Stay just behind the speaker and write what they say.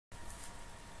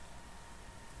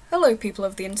Hello people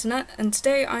of the internet, and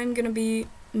today I'm going to be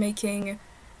making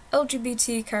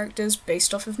LGBT characters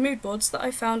based off of moodboards that I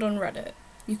found on Reddit.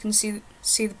 You can see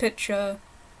the picture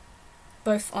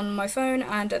both on my phone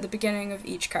and at the beginning of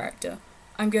each character.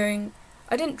 I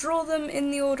didn't draw them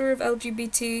in the order of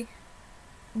LGBT,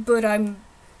 but I'm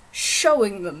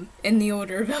showing them in the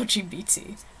order of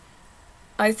LGBT.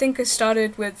 I think I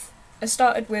started with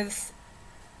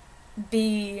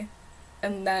B,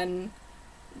 and then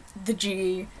the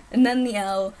G, and then the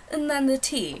L, and then the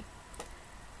T.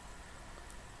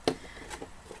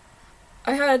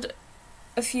 I had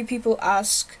a few people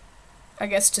ask, I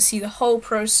guess, to see the whole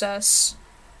process,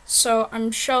 so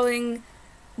I'm showing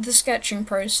the sketching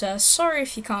process. Sorry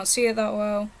if you can't see it that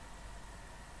well,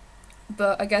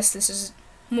 but I guess this is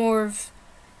more of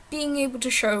being able to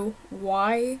show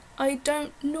why I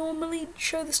don't normally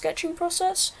show the sketching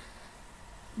process.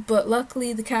 But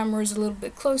luckily the camera is a little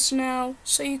bit closer now,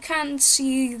 so you can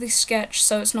see the sketch,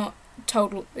 so it's not a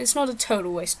total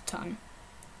waste of time.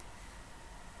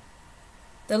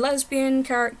 The lesbian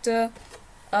character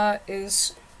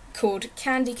is called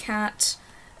Candy Cat,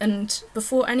 and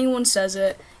before anyone says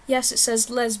it, yes, it says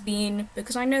lesbian,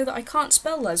 because I know that I can't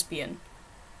spell lesbian.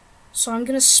 So I'm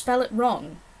gonna spell it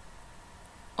wrong.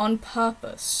 On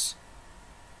purpose.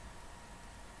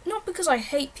 Not because I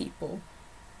hate people,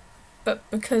 but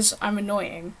because I'm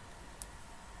annoying.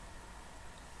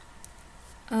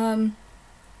 For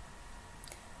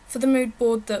the mood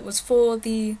board that was for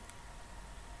the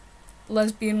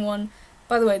lesbian one,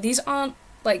 by the way, these aren't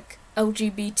like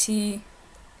LGBT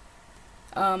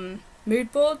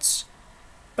mood boards,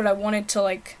 but I wanted to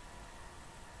like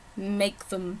make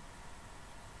them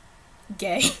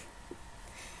gay.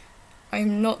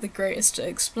 I'm not the greatest at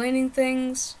explaining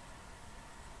things,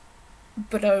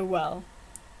 but oh well.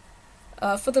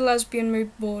 For the lesbian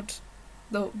mood board,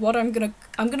 I'm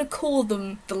gonna call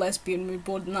them the lesbian mood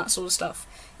board and that sort of stuff,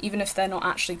 even if they're not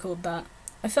actually called that.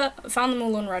 I found them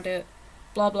all on Reddit,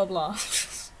 blah blah blah.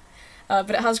 But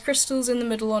it has crystals in the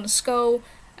middle on a skull,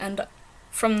 and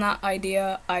from that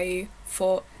idea I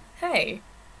thought, hey,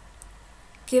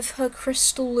 give her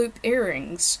crystal loop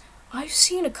earrings. I've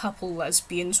seen a couple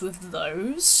lesbians with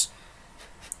those.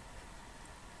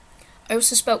 I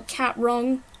also spelt cat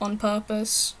wrong on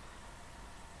purpose.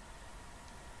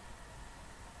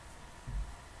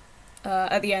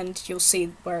 At the end, you'll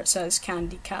see where it says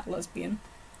Candy Cat Lesbian.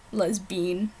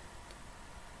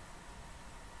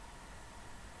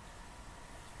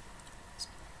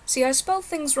 See, I spell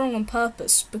things wrong on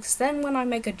purpose, because then when I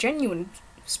make a genuine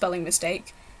spelling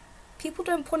mistake, people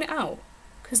don't point it out,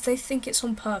 because they think it's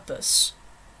on purpose.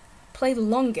 Play the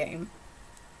long game.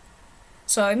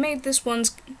 So I made this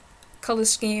one's colour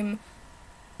scheme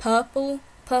purpley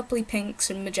pinks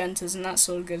and magentas and that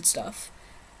sort of good stuff.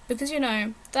 Because, you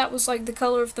know, that was like the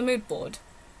colour of the mood board.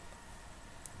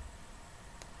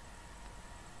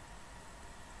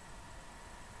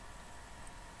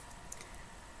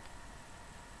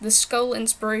 The skull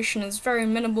inspiration is very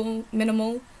minimal,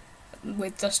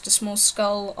 with just a small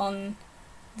skull on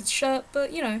the shirt,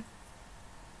 but you know.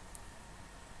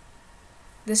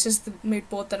 This is the mood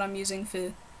board that I'm using for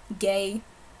a gay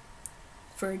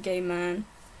man.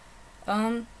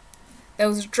 There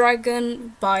was a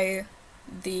dragon by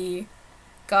the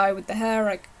guy with the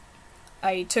hair.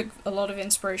 I took a lot of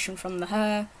inspiration from the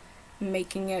hair,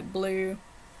 making it blue,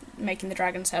 making the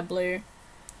dragon's hair blue.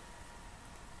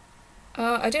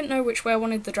 I didn't know which way I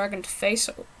wanted the dragon to face,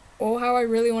 or how I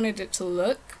really wanted it to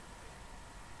look,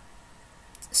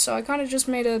 so I kind of just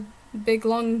made a big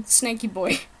long snaky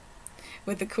boy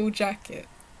with a cool jacket.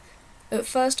 At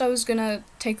first I was gonna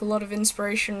take a lot of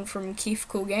inspiration from Keith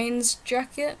Colgain's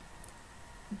jacket,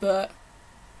 but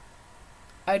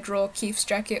I draw Keith's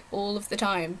jacket all of the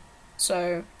time,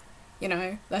 so, you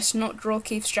know, let's not draw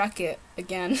Keith's jacket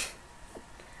again.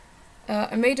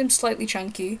 I made him slightly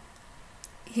chunky.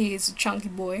 He's a chunky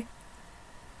boy,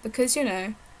 because, you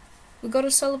know, we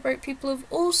gotta celebrate people of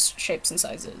all shapes and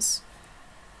sizes.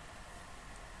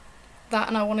 That,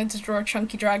 and I wanted to draw a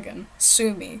chunky dragon.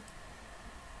 Sue me.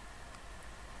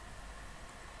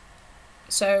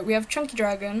 So we have Chunky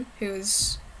Dragon,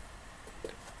 who's...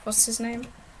 what's his name?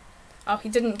 Oh, he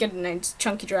didn't get a name, it's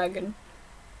Chunky Dragon.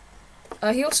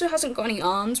 He also hasn't got any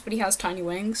arms, but he has tiny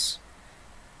wings.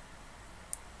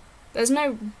 There's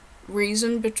no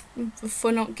reason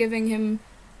for not giving him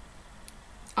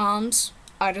arms.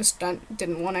 I just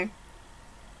didn't want to.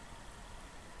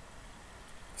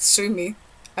 Sue me.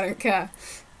 I don't care.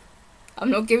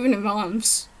 I'm not giving him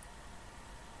arms.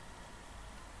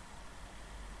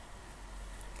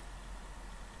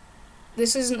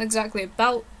 This isn't exactly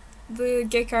about the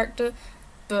gay character,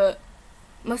 but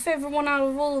My favourite one out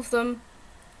of all of them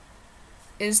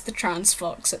is the trans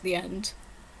fox at the end.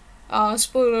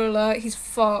 Spoiler alert, he's a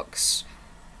fox.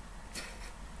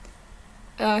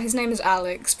 His name is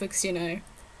Alex because, you know,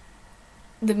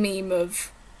 the meme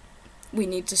of we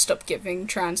need to stop giving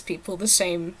trans people the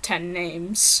same 10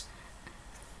 names.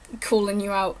 Calling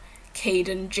you out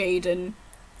Caden, Jaden,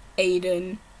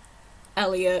 Aiden,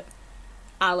 Elliot,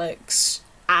 Alex,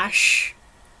 Ash,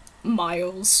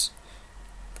 Miles.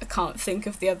 I can't think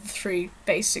of the other 3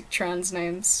 basic trans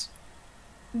names.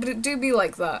 But it do be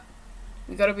like that.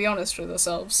 We gotta be honest with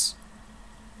ourselves.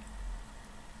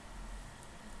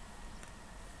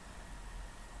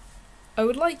 I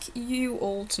would like you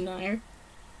all to know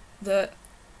that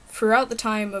throughout the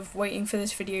time of waiting for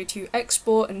this video to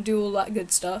export and do all that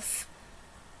good stuff,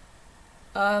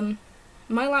 my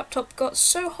laptop got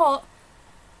so hot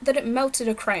that it melted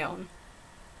a crayon.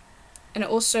 And it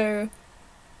also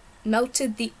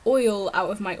melted the oil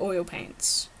out of my oil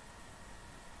paints.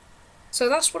 So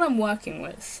that's what I'm working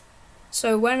with.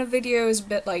 So when a video is a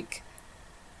bit like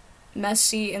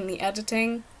messy in the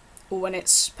editing, or when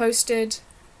it's posted,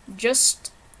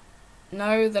 just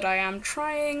know that I am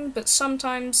trying, but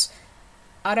sometimes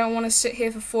I don't want to sit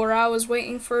here for 4 hours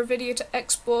waiting for a video to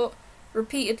export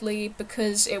repeatedly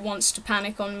because it wants to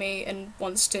panic on me and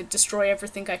wants to destroy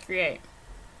everything I create.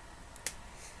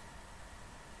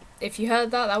 If you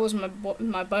heard that, that was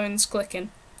my bones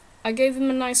clicking. I gave him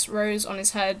a nice rose on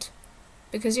his head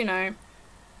because, you know,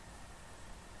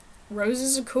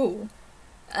 roses are cool.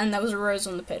 And there was a rose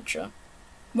on the picture.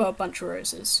 Well, a bunch of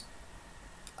roses.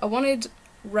 I wanted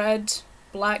red,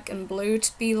 black, and blue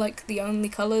to be like the only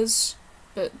colours,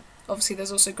 but obviously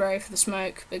there's also grey for the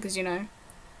smoke because, you know,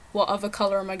 what other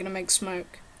colour am I going to make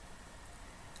smoke?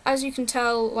 As you can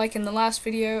tell, like in the last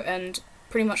video and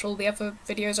pretty much all the other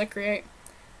videos I create,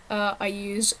 I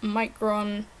use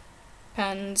Micron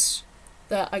pens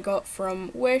that I got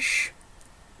from Wish.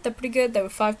 They're pretty good, they were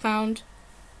 £5.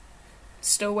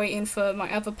 Still waiting for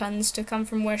my other pens to come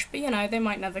from Wish, but you know, they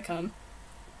might never come.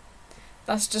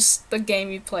 That's just the game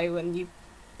you play when you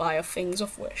buy things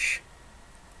off Wish.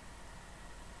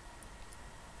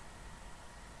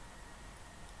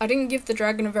 I didn't give the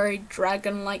dragon a very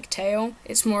dragon-like tail,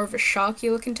 it's more of a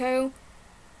sharky looking tail.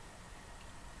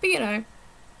 But you know,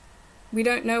 we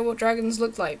don't know what dragons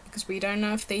look like because we don't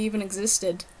know if they even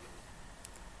existed.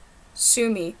 Sue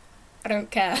me, I don't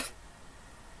care.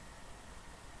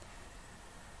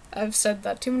 I've said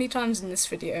that too many times in this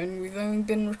video and we've only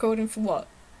been recording for what?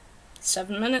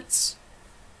 7 minutes?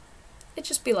 It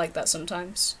just be like that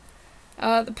sometimes.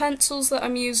 The pencils that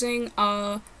I'm using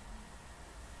are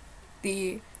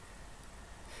the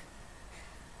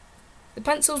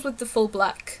pencils with the full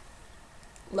black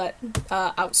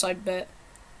outside bit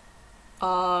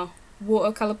are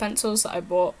watercolour pencils that I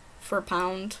bought for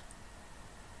 £1.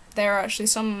 They're actually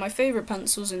some of my favourite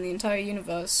pencils in the entire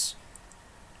universe.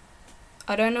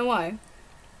 I don't know why.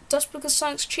 Just because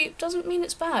something's cheap doesn't mean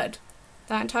it's bad.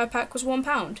 That entire pack was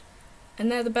 £1,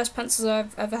 and they're the best pencils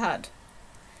I've ever had.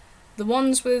 The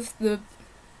ones with the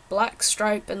black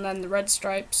stripe and then the red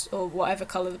stripes, or whatever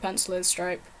colour the pencil is,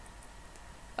 stripe,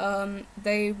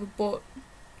 they were bought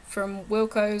from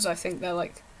Wilko's. I think they're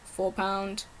like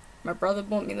 £4. My brother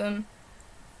bought me them.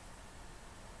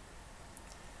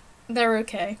 They're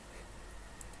okay.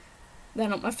 They're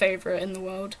not my favourite in the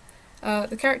world.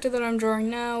 The character that I'm drawing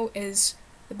now is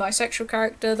the bisexual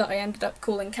character that I ended up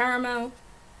calling Caramel.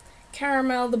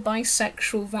 Caramel, the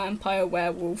bisexual vampire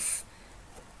werewolf.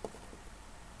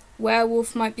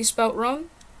 Werewolf might be spelt wrong.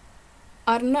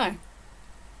 I don't know.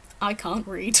 I can't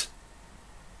read.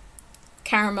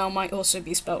 Caramel might also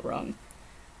be spelt wrong.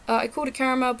 I called it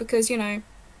Caramel because, you know,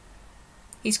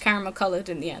 he's caramel coloured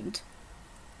in the end.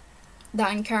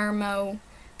 That and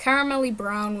caramelly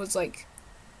brown was like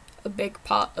a big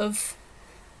part of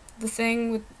the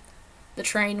thing. With the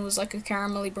train was like a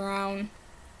caramelly brown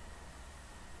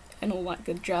and all that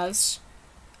good jazz.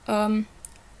 I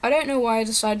don't know why I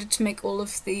decided to make all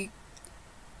of the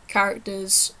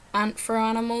characters anther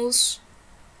animals.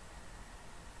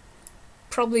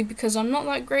 Probably because I'm not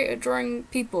that great at drawing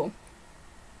people.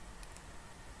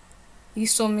 You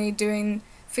saw me doing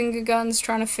finger guns,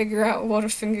 trying to figure out what a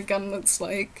finger gun looks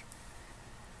like.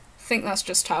 I think that's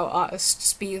just how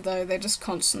artists be though, they're just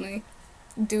constantly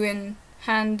doing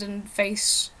hand and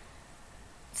face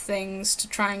things to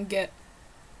try and get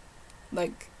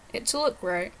like it to look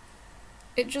right.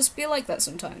 It just be like that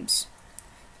sometimes.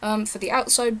 For the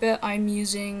outside bit I'm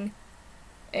using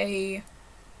a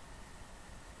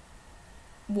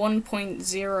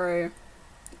 1.0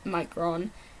 micron,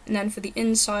 and then for the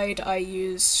inside I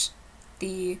use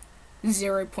the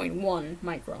 0.1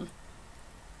 micron.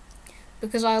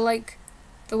 because I like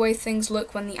the way things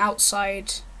look when the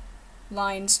outside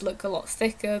lines look a lot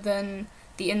thicker than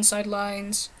the inside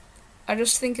lines. I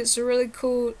just think it's a really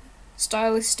cool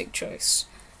stylistic choice.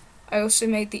 I also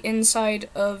made the inside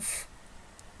of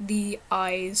the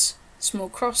eyes small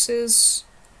crosses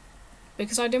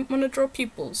because I didn't want to draw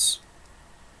pupils.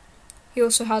 He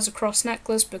also has a cross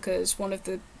necklace because one of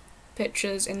the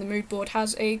pictures in the mood board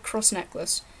has a cross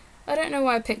necklace. I don't know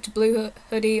why I picked a blue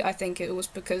hoodie. I think it was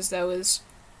because there was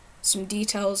some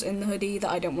details in the hoodie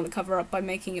that I didn't want to cover up by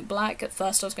making it black. At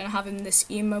first I was going to have him this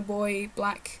emo boy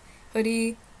black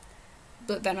hoodie,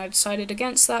 but then I decided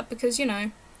against that because, you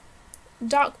know,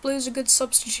 dark blue is a good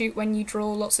substitute when you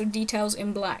draw lots of details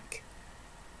in black.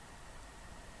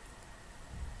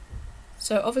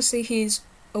 So obviously he's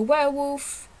a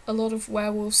werewolf. A lot of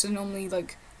werewolves are normally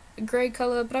like a grey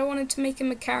colour, but I wanted to make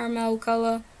him a caramel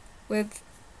colour with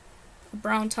a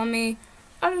brown tummy.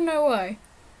 I don't know why.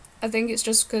 I think it's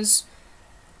just because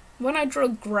when I draw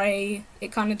grey,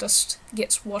 it kind of just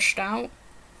gets washed out.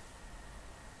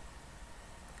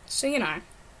 So, you know.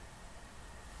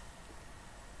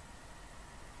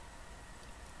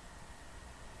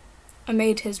 I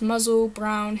made his muzzle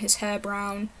brown, his hair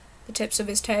brown, the tips of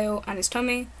his tail and his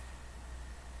tummy.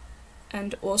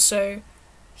 And also,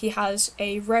 he has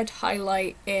a red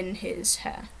highlight in his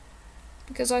hair,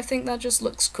 because I think that just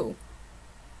looks cool.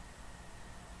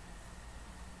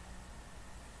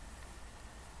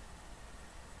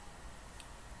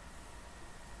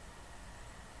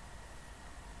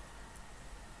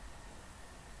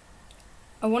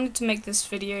 I wanted to make this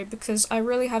video because I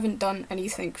really haven't done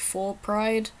anything for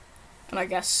Pride, and I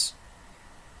guess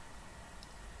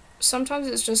sometimes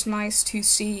it's just nice to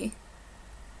see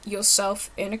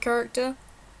yourself in a character.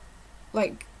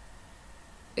 Like,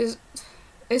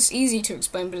 it's easy to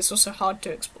explain, but it's also hard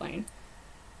to explain.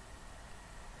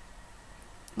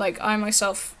 Like, I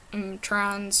myself am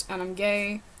trans and I'm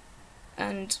gay,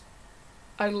 and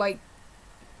I like,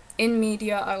 in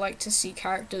media, I like to see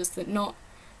characters that not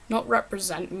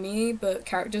represent me, but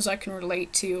characters I can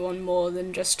relate to on more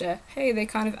than just a, hey, they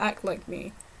kind of act like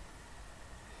me.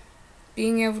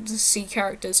 Being able to see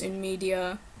characters in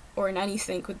media, or in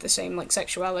anything with the same, like,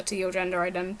 sexuality or gender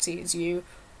identity as you,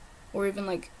 or even,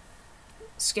 like,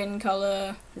 skin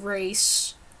colour,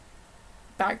 race,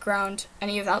 background,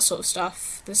 any of that sort of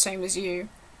stuff, the same as you,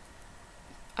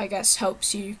 I guess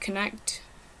helps you connect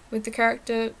with the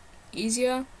character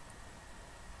easier.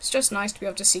 It's just nice to be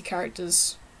able to see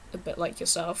characters a bit like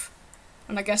yourself.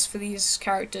 And I guess for these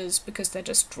characters, because they're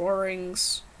just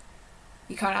drawings,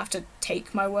 you kind of have to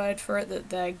take my word for it that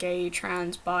they're gay,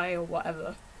 trans, bi, or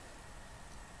whatever.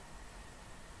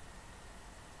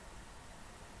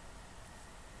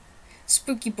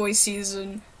 Spooky Boy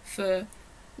season for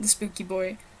the Spooky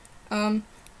Boy. I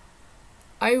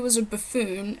was a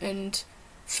buffoon and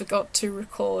forgot to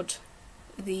record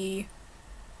the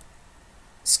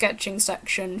sketching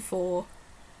section for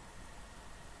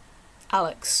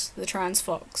Alex, the trans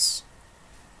fox.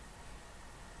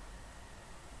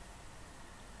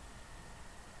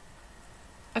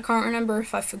 I can't remember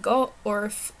if I forgot or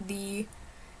if the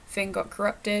thing got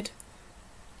corrupted,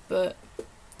 but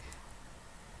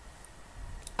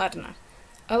I don't know.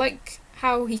 I like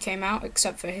how he came out,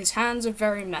 except for his hands are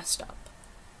very messed up.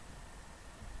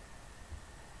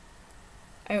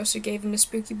 I also gave him a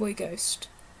Spooky Boy ghost,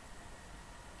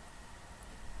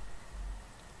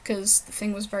 because the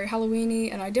thing was very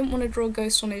Halloweeny, and I didn't want to draw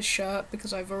ghosts on his shirt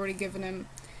because I've already given him,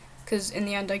 because in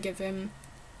the end I give him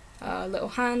little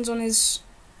hands on his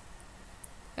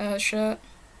shirt.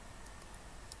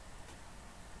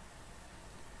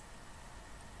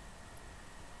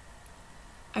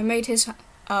 I made his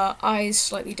eyes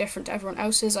slightly different to everyone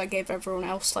else's. I gave everyone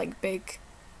else like big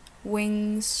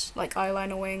wings, like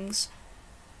eyeliner wings.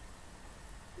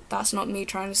 That's not me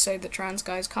trying to say that trans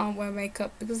guys can't wear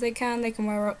makeup, because they can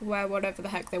wear whatever the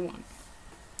heck they want.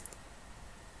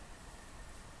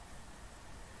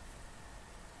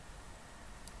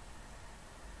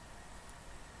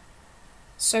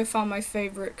 So far my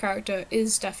favourite character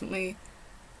is definitely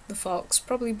the fox,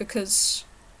 probably because,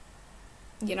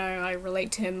 you know, I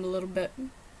relate to him a little bit,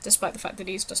 despite the fact that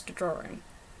he's just a drawing.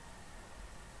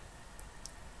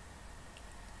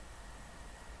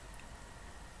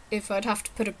 If I'd have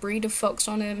to put a breed of fox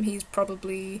on him, he's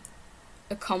probably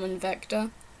a common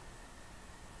vector.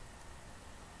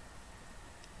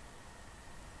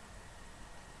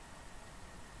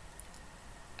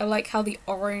 I like how the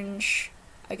orange,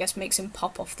 I guess, makes him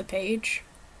pop off the page.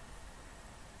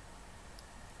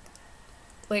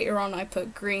 Later on I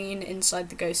put green inside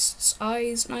the ghost's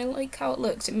eyes, and I like how it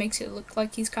looks. It makes it look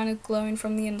like he's kind of glowing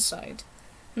from the inside.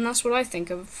 And that's what I think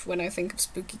of when I think of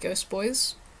spooky ghost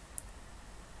boys.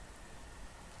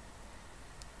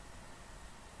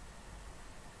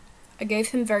 I gave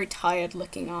him very tired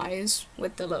looking eyes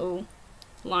with the little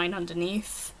line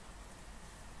underneath.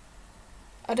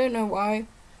 I don't know why.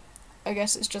 I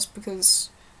guess it's just because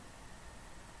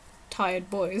tired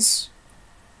boys.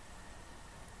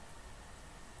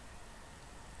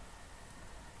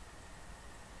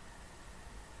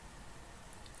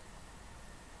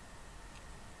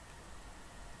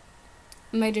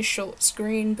 I made his shorts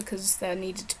green because there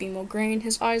needed to be more green.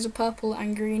 His eyes are purple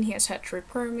and green. He has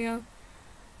heterochromia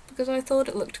because I thought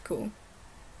it looked cool.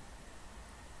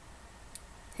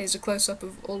 Here's a close-up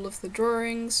of all of the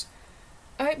drawings.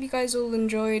 I hope you guys all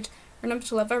enjoyed. Remember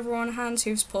to love everyone, hands,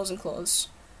 hooves, paws and claws.